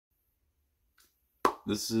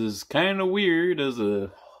This is kind of weird as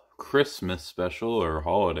a Christmas special or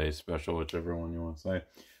holiday special, whichever one you want to say.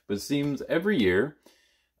 But it seems every year,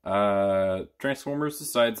 Transformers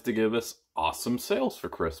decides to give us awesome sales for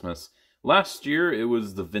Christmas. Last year, it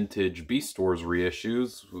was the vintage Beast Wars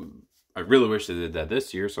reissues. I really wish they did that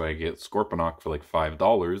this year, so I get Scorponok for like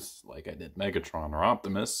 $5, like I did Megatron or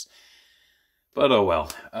Optimus. But oh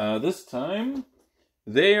well. This time,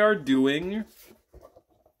 they are doing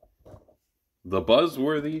the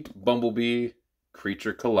Buzzworthy Bumblebee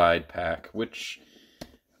Creature Collide pack, which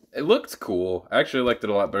it looked cool. I actually liked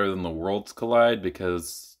it a lot better than the Worlds Collide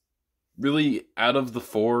because really out of the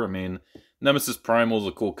four, I mean, Nemesis Primal is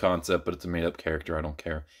a cool concept, but it's a made-up character. I don't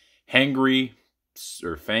care. Hangry,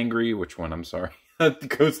 or Fangry, which one? I'm sorry. That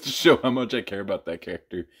goes to show how much I care about that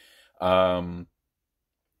character.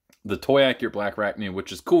 The Toy Accurate Black Arachnia,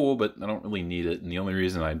 which is cool, but I don't really need it. And the only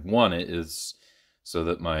reason I'd want it is so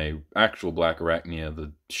that my actual Black Arachnia,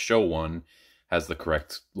 the show one, has the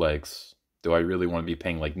correct legs. Do I really want to be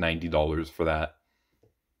paying like $90 for that?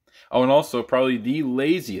 Oh, and also probably the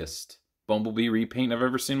laziest Bumblebee repaint I've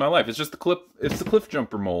ever seen in my life. It's just the Cliff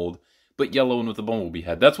Jumper mold, but yellow and with the Bumblebee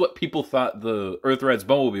head. That's what people thought the Earthrise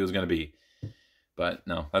Bumblebee was going to be. But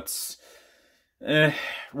no, that's...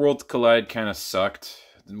 Worlds Collide kind of sucked.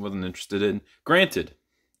 Wasn't interested in. Granted,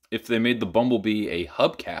 if they made the Bumblebee a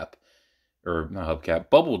hubcap, or not hubcap,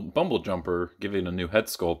 Bumble Jumper, giving a new head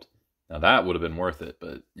sculpt, now that would have been worth it,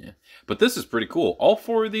 but yeah. But this is pretty cool. All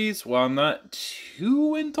four of these, while I'm not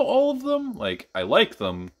too into all of them, like, I like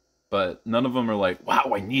them, but none of them are like,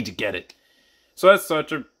 wow, I need to get it. So as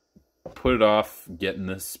such, I put it off getting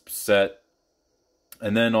this set,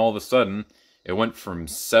 and then all of a sudden, it went from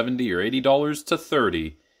 $70 or $80 to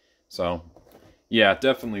 $30. So, yeah,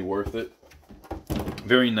 definitely worth it.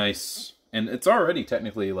 Very nice. And it's already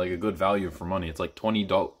technically like a good value for money. It's like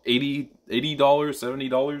 $80,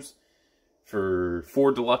 $70 for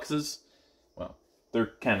 4 deluxes. Well,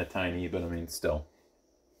 they're kind of tiny, but I mean, still.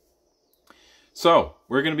 So,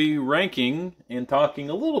 we're going to be ranking and talking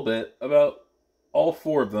a little bit about all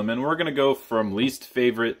 4 of them. And we're going to go from least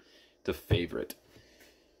favorite to favorite.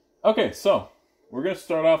 Okay, so we're going to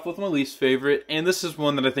start off with my least favorite. And this is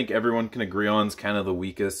one that I think everyone can agree on is kind of the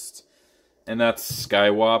weakest. And that's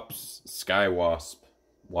Skywasp.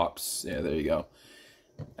 Wops. Yeah, there you go.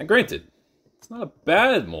 And granted, it's not a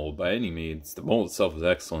bad mold by any means. The mold itself is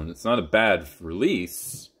excellent. It's not a bad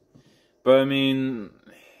release. But, I mean,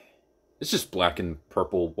 it's just black and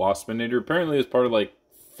purple Waspinator. Apparently, it's part of, like,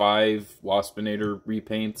 5 Waspinator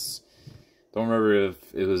repaints. Don't remember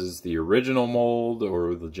if it was the original mold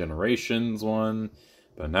or the Generations one.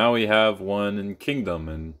 But now we have one in Kingdom,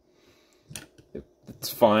 and it's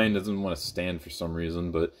fine. Doesn't want to stand for some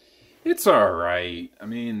reason, but it's alright. I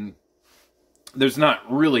mean, there's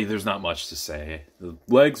not much to say. The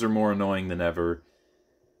legs are more annoying than ever.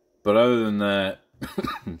 But other than that,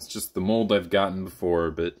 it's just the mold I've gotten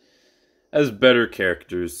before, but as better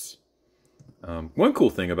characters. One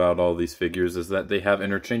cool thing about all these figures is that they have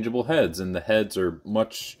interchangeable heads, and the heads are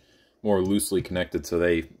much more loosely connected, so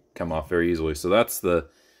they come off very easily. So that's I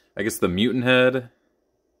guess the mutant head.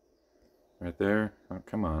 Right there. Oh,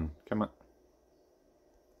 come on. Come on.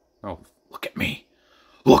 Oh, look at me.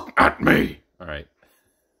 Look at me! Alright.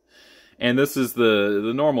 And this is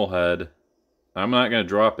the normal head. I'm not going to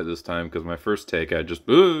drop it this time, because my first take, I just...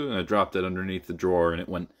 and I dropped it underneath the drawer, and it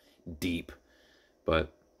went deep.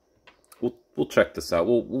 But we'll check this out.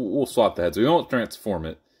 We'll swap the heads. We won't transform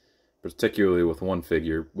it, particularly with one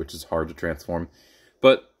figure, which is hard to transform.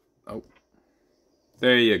 But, oh,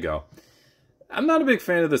 there you go. I'm not a big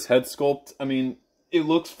fan of this head sculpt. I mean, it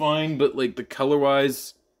looks fine, but like the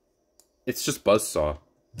color-wise, it's just Buzzsaw.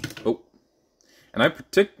 Oh. And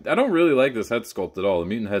I don't really like this head sculpt at all. The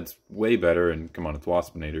mutant head's way better, and come on, it's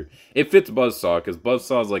Waspinator. It fits Buzzsaw, because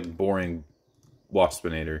Buzzsaw is like boring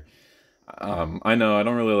Waspinator. I know, I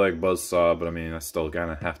don't really like Buzzsaw, but I mean, I still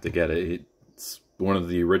kind of have to get it. It's one of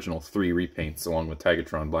the original 3 repaints, along with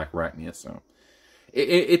Tigatron Black Arachnia, so...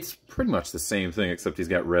 It's pretty much the same thing, except he's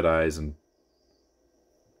got red eyes and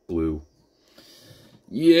blue.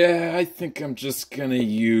 Yeah, I think I'm just gonna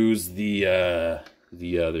use the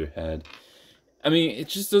other head. I mean, it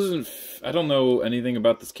just doesn't... I don't know anything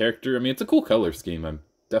about this character. I mean, it's a cool color scheme. I'm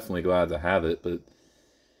definitely glad to have it, but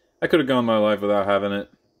I could have gone my life without having it.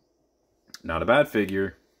 Not a bad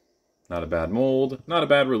figure. Not a bad mold. Not a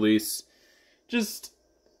bad release. Just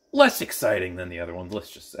less exciting than the other ones, let's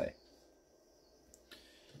just say.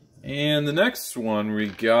 And the next one we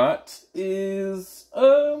got is,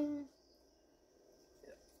 I'm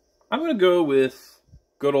gonna go with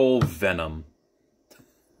good old Venom.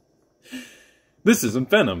 This isn't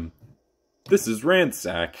Venom. This is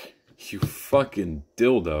Ransack. You fucking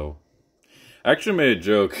dildo. I actually made a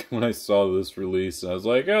joke when I saw this release. I was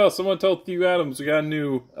like, oh, someone tell Hugh Adams we got a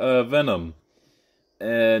new Venom.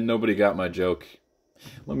 And nobody got my joke.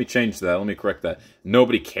 Let me change that. Let me correct that.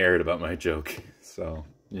 Nobody cared about my joke. So,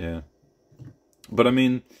 yeah. But, I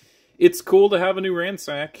mean, it's cool to have a new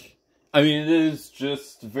Ransack. I mean, it is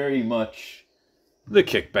just very much the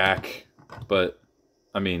Kickback. But,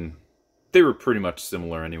 I mean, they were pretty much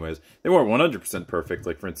similar anyways. They weren't 100% perfect.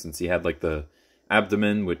 Like, for instance, he had, like, the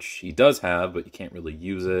abdomen, which he does have, but you can't really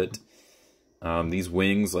use it. These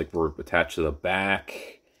wings, like, were attached to the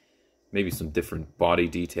back. Maybe some different body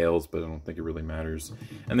details, but I don't think it really matters.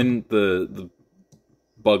 And then the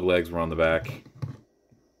bug legs were on the back.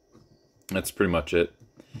 That's pretty much it.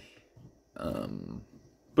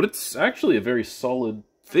 But it's actually a very solid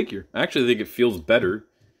figure. I actually think it feels better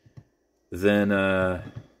than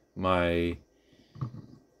my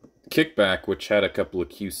Kickback, which had a couple of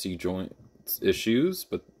QC joint issues,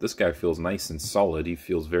 but this guy feels nice and solid. He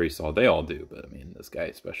feels very solid. They all do, but I mean, this guy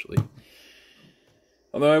especially.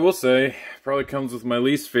 Although I will say, probably comes with my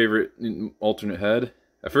least favorite alternate head.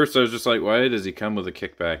 At first I was just like, why does he come with a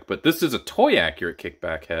Kickback? But this is a toy-accurate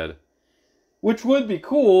Kickback head. Which would be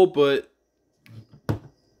cool, but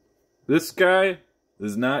this guy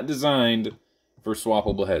is not designed for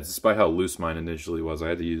swappable heads, despite how loose mine initially was. I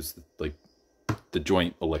had to use, like, the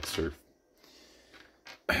joint elixir.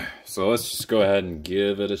 So let's just go ahead and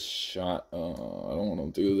give it a shot. I don't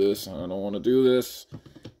want to do this. I don't want to do this.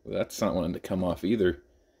 That's not wanting to come off either.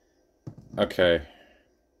 Okay.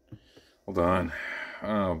 Hold on.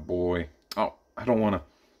 Oh, boy. Oh, I don't want to...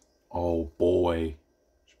 Oh, boy.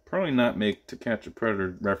 Should probably not make To Catch a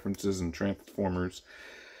Predator references and Transformers.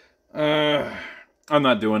 I'm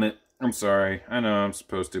not doing it. I'm sorry. I know I'm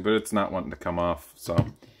supposed to, but it's not wanting to come off. So,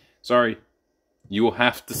 sorry. You will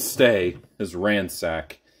have to stay as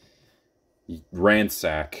Ransack.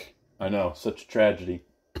 Ransack. I know, such a tragedy.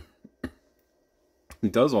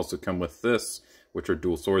 It does also come with this, which are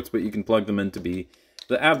dual swords, but you can plug them in to be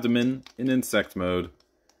the abdomen in insect mode.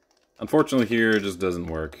 Unfortunately here, it just doesn't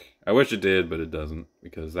work. I wish it did, but it doesn't,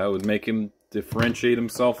 because that would make him differentiate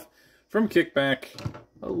himself from Kickback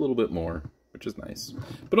a little bit more, which is nice.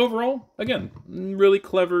 But overall, again, really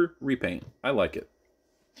clever repaint. I like it.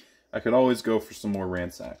 I could always go for some more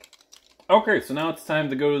Ransack. Okay, so now it's time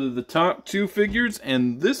to go to the top two figures,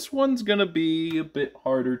 and this one's going to be a bit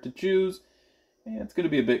harder to choose. And it's going to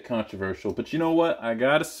be a bit controversial, but you know what? I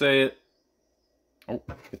got to say it. Oh,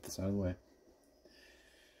 get this out of the way.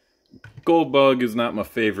 Goldbug is not my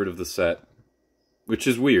favorite of the set, which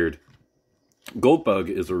is weird. Goldbug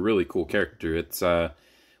is a really cool character. It's,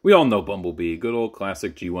 we all know Bumblebee, good old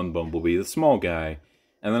classic G1 Bumblebee, the small guy.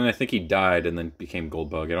 And then I think he died and then became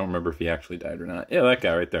Goldbug. I don't remember if he actually died or not. Yeah, that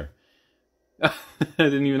guy right there. I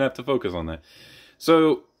didn't even have to focus on that.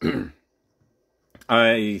 So, and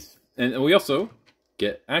we also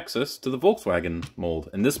get access to the Volkswagen mold.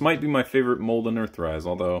 And this might be my favorite mold in Earthrise,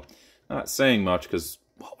 although not saying much because,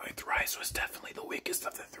 well, Earthrise was definitely the weakest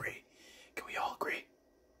of the three. Can we all agree?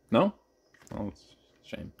 No? Oh, it's a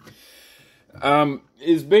shame.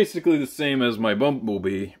 Is basically the same as my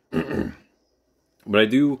Bumblebee. But I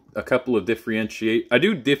do a couple of I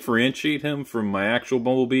do differentiate him from my actual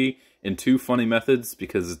Bumblebee in two funny methods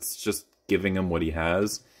because it's just giving him what he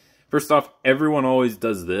has. First off, everyone always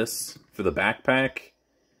does this for the backpack.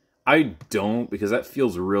 I don't, because that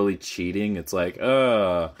feels really cheating. It's like,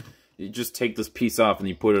 you just take this piece off and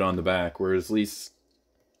you put it on the back. Whereas at least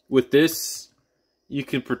with this, you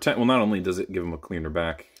can pretend, well, not only does it give him a cleaner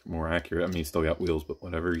back, more accurate. I mean, he's still got wheels, but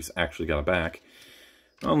whatever. He's actually got a back.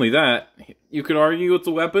 Not only that, you could argue it's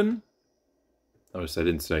a weapon. Notice I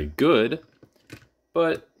didn't say good,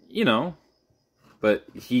 but, you know, but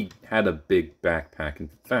he had a big backpack.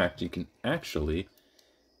 In fact, you can actually,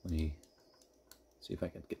 let me see if I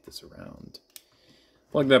can get this around.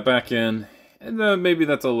 Plug that back in, and maybe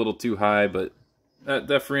that's a little too high, but that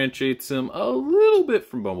differentiates him a little bit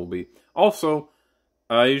from Bumblebee. Also,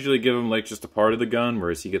 I usually give him like just a part of the gun,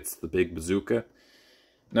 whereas he gets the big bazooka.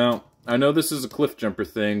 Now, I know this is a cliff jumper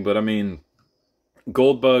thing, but I mean,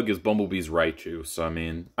 Goldbug is Bumblebee's Raichu, so I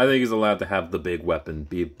mean, I think he's allowed to have the big weapon,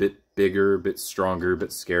 be a bit bigger, a bit stronger, a bit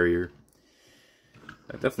scarier.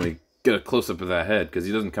 I definitely get a close-up of that head, because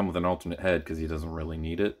he doesn't come with an alternate head, because he doesn't really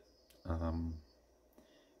need it.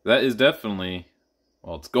 That is definitely,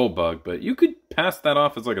 well, it's Goldbug, but you could pass that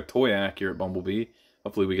off as like a toy-accurate Bumblebee.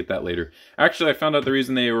 Hopefully we get that later. Actually, I found out the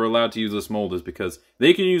reason they were allowed to use this mold is because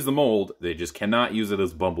they can use the mold, they just cannot use it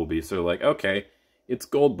as Bumblebee. So like, okay, it's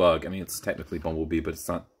Goldbug. I mean, it's technically Bumblebee, but it's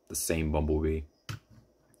not the same Bumblebee.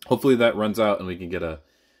 Hopefully that runs out and we can get a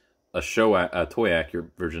a toy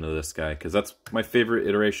accurate version of this guy, because that's my favorite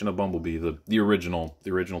iteration of Bumblebee, the original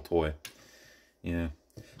toy. Yeah.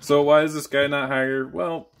 So why is this guy not higher?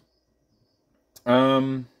 Well,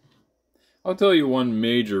 I'll tell you one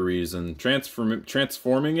major reason.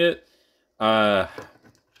 Transforming it,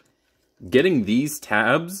 getting these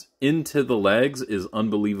tabs into the legs is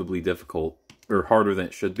unbelievably difficult, or harder than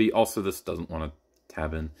it should be. Also, this doesn't want to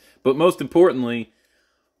tab in. But most importantly,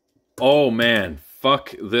 oh man,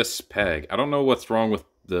 fuck this peg. I don't know what's wrong with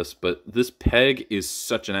this, but this peg is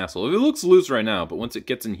such an asshole. It looks loose right now, but once it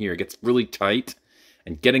gets in here, it gets really tight.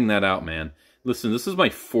 And getting that out, man. Listen, this is my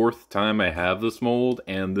 4th time I have this mold,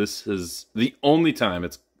 and this is the only time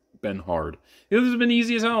it's been hard. The others have been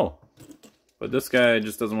easy as hell. But this guy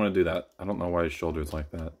just doesn't want to do that. I don't know why his shoulder's like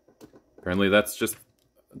that. Apparently that's just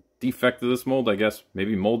a defect of this mold, I guess.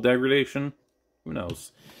 Maybe mold degradation? Who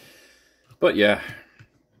knows? But yeah,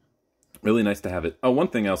 really nice to have it. Oh, one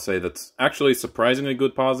thing I'll say that's actually surprisingly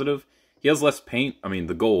good positive. He has less paint. I mean,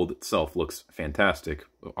 the gold itself looks fantastic.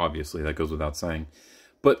 Obviously, that goes without saying.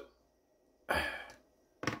 But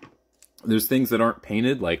there's things that aren't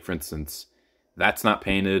painted. Like, for instance, that's not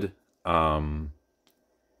painted. Where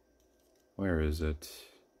is it?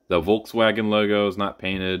 The Volkswagen logo is not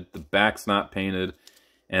painted. The back's not painted.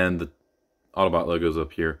 And the Autobot logo's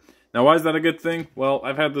up here. Now, why is that a good thing? Well,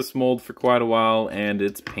 I've had this mold for quite a while, and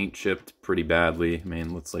it's paint chipped pretty badly. I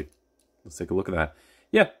mean, let's take a look at that.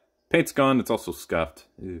 Yeah, paint's gone. It's also scuffed.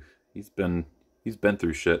 Ew, he's been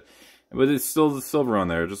through shit. But it's still the silver on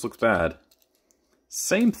there. It just looks bad.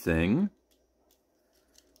 Same thing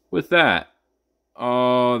with that.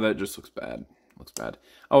 Oh, that just looks bad. Looks bad.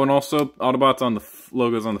 Oh, and also, Autobots on the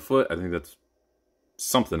logos on the foot. I think that's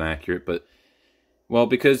something accurate, but, well,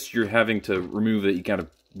 because you're having to remove it, you gotta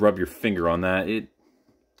rub your finger on that.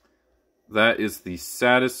 That is the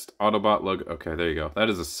saddest Autobot logo. Okay, there you go. That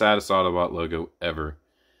is the saddest Autobot logo ever.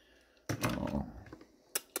 Oh,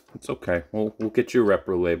 it's okay. We'll get you a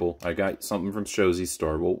repro label. I got something from Showsy's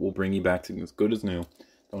store. We'll bring you back to as good as new.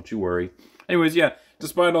 Don't you worry. Anyways, yeah,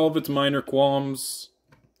 despite all of its minor qualms,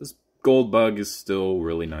 this gold bug is still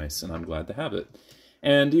really nice, and I'm glad to have it.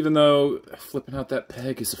 And even though flipping out that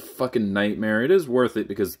peg is a fucking nightmare, it is worth it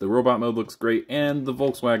because the robot mode looks great, and the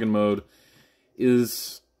Volkswagen mode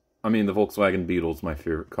is... I mean, the Volkswagen Beetle's my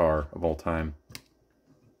favorite car of all time.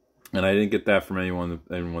 And I didn't get that from anyone's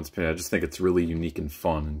opinion. I just think it's really unique and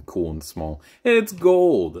fun and cool and small. And it's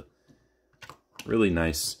gold! Really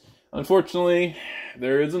nice. Unfortunately,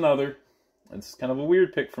 there is another. It's kind of a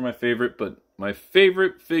weird pick for my favorite, but my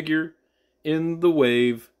favorite figure in the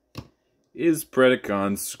wave is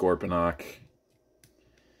Predacon's Scorponok.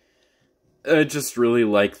 I just really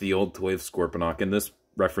like the old toy of Scorponok, and this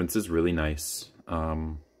reference is really nice.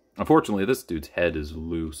 Unfortunately, this dude's head is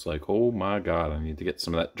loose. Like, oh my god, I need to get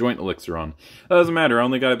some of that joint elixir on. That doesn't matter, I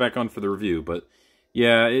only got it back on for the review, but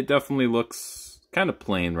yeah, it definitely looks kind of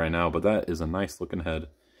plain right now, but that is a nice looking head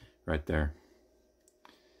right there.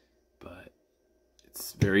 But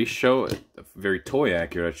it's very toy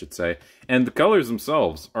accurate, I should say. And the colors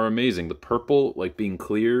themselves are amazing. The purple, like being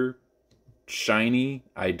clear, shiny,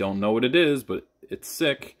 I don't know what it is, but it's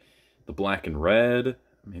sick. The black and red,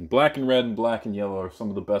 I mean, black and red and black and yellow are some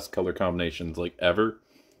of the best color combinations, like, ever.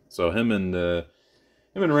 So him and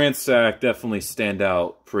Ransack definitely stand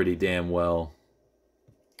out pretty damn well.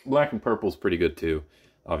 Black and purple's pretty good, too.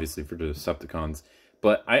 Obviously, for the Decepticons.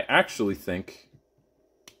 But I actually think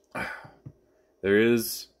there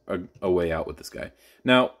is a way out with this guy.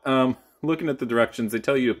 Now, looking at the directions, they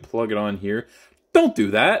tell you to plug it on here. Don't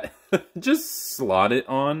do that! Just slot it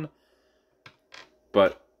on.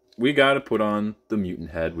 But we gotta put on the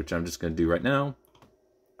mutant head, which I'm just gonna do right now.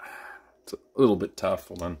 It's a little bit tough.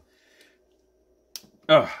 Hold on.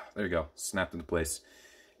 Oh, there you go. Snapped into place.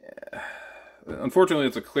 Unfortunately,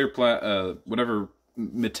 it's a clear whatever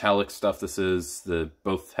metallic stuff this is,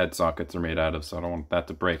 both head sockets are made out of, so I don't want that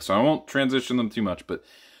to break. So I won't transition them too much, but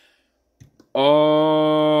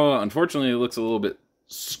oh, unfortunately, it looks a little bit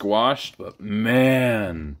squashed, but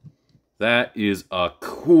man, that is a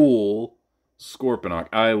cool Scorponok.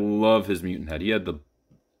 I love his mutant head. He had the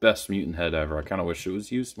best mutant head ever. I kind of wish it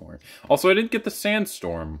was used more. Also, I didn't get the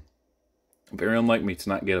Sandstorm. Very unlike me to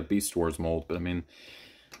not get a Beast Wars mold, but I mean,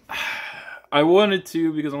 I wanted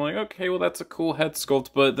to because I'm like, okay, well, that's a cool head sculpt,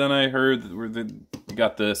 but then I heard that we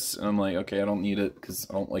got this, and I'm like, okay, I don't need it because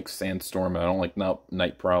I don't like Sandstorm, and I don't like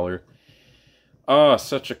Nightprowler. Oh,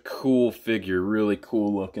 such a cool figure. Really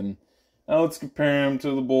cool looking. Now let's compare him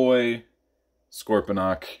to the boy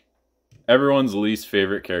Scorponok. Everyone's least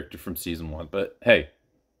favorite character from Season 1. But, hey,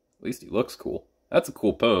 at least he looks cool. That's a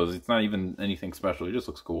cool pose. It's not even anything special. He just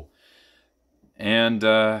looks cool. And,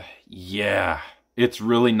 yeah, it's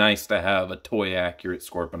really nice to have a toy accurate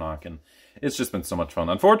Scorponok, and it's just been so much fun.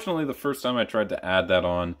 Unfortunately, the first time I tried to add that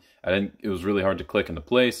on, it was really hard to click into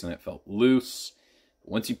place and it felt loose.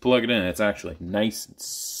 Once you plug it in, it's actually nice and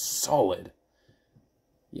solid.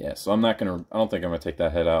 Yeah, so I don't think I'm gonna take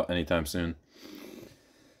that head out anytime soon.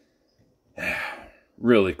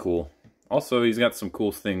 Really cool. Also, he's got some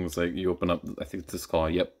cool things, like you open up, I think it's this claw,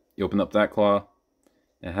 yep. You open up that claw,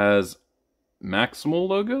 it has Maximal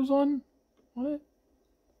logos on it?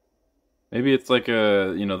 Maybe it's like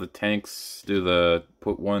the tanks do the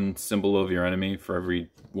put one symbol of your enemy for every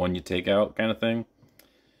one you take out kind of thing.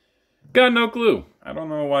 Got no clue. I don't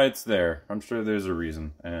know why it's there. I'm sure there's a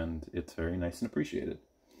reason, and it's very nice and appreciated.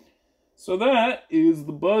 So that is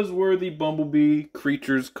the Buzzworthy Bumblebee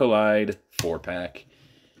Creatures Collide 4-pack.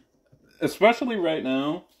 Especially right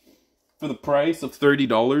now, for the price of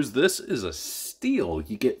 $30, this is a steal.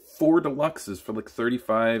 You get 4 deluxes for like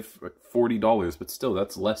 $35, like $40, but still,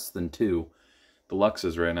 that's less than 2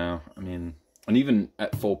 deluxes right now. I mean, and even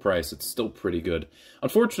at full price, it's still pretty good.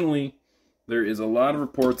 Unfortunately, there is a lot of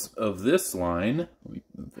reports of this line. Let me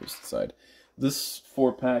move this aside. This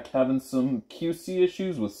 4-pack having some QC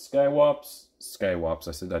issues with Skywasp.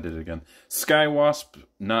 I did it again. Skywasp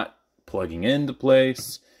not plugging into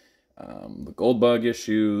place. The Goldbug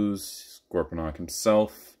issues. Scorponok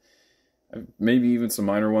himself. Maybe even some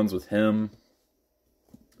minor ones with him.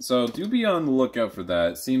 So do be on the lookout for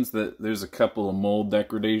that. It seems that there's a couple of mold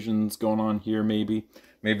degradations going on here, maybe.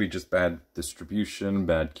 Maybe just bad distribution,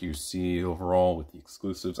 bad QC overall with the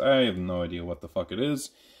exclusives. I have no idea what the fuck it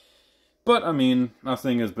is. But, I mean,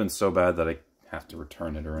 nothing has been so bad that I have to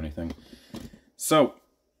return it or anything. So,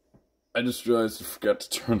 I just realized I forgot to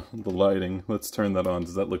turn on the lighting. Let's turn that on.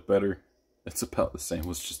 Does that look better? It's about the same.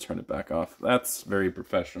 Let's just turn it back off. That's very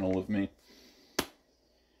professional of me.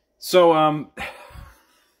 So,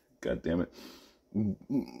 God damn it.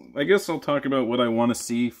 I guess I'll talk about what I want to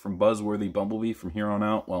see from Buzzworthy Bumblebee from here on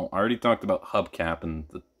out. Well, I already talked about Hubcap and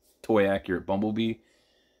the toy accurate Bumblebee.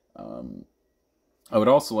 I would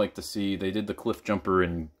also like to see, they did the Cliff Jumper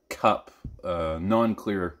and Cup,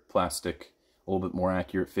 non-clear plastic, a little bit more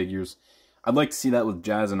accurate figures. I'd like to see that with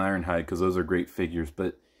Jazz and Ironhide, because those are great figures,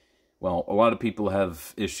 but, well, a lot of people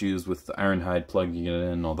have issues with the Ironhide plugging it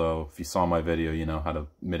in, although if you saw my video, you know how to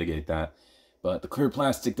mitigate that. But the clear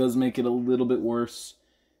plastic does make it a little bit worse.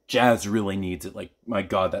 Jazz really needs it. Like, my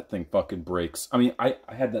god, that thing fucking breaks. I mean, I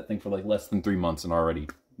had that thing for like less than 3 months and already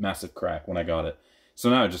massive crack when I got it. So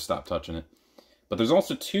now I just stopped touching it. But there's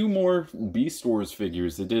also 2 more Beast Wars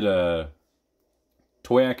figures. They did a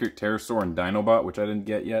Toy Accurate Pterosaur and Dinobot, which I didn't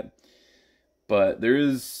get yet. But there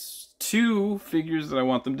is 2 figures that I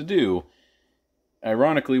want them to do.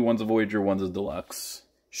 Ironically, one's a Voyager, one's a Deluxe.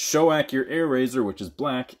 Show Accurate Air Razor, which is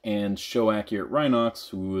black, and Show Accurate Rhinox,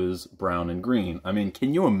 who is brown and green. I mean,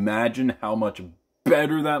 can you imagine how much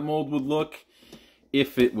better that mold would look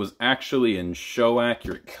if it was actually in Show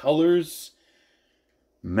Accurate colors?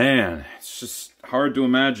 Man, it's just hard to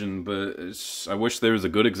imagine, but I wish there was a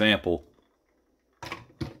good example.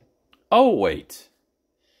 Oh, wait.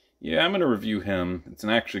 Yeah, I'm going to review him. It's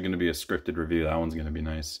actually going to be a scripted review. That one's going to be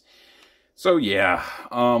nice. So, yeah.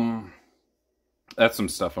 That's some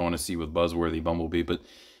stuff I want to see with Buzzworthy Bumblebee, but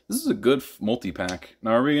this is a good multi-pack.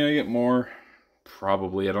 Now, are we going to get more?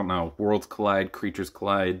 Probably. I don't know. Worlds Collide, Creatures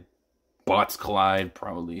Collide, Bots Collide,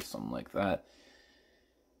 probably something like that.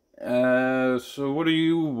 So what do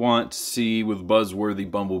you want to see with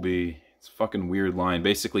Buzzworthy Bumblebee? It's a fucking weird line.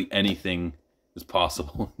 Basically anything is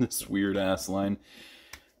possible in this weird-ass line.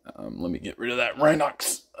 Let me get rid of that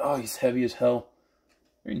Rhinox. Oh, he's heavy as hell.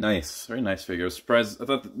 Very nice figure. I was surprised. I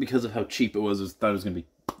thought that because of how cheap it was, I thought it was going to be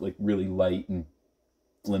like really light and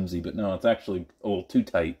flimsy, but no, it's actually a little too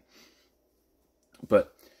tight.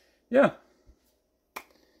 But, yeah.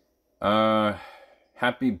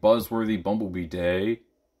 Happy Buzzworthy Bumblebee Day.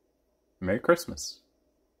 Merry Christmas.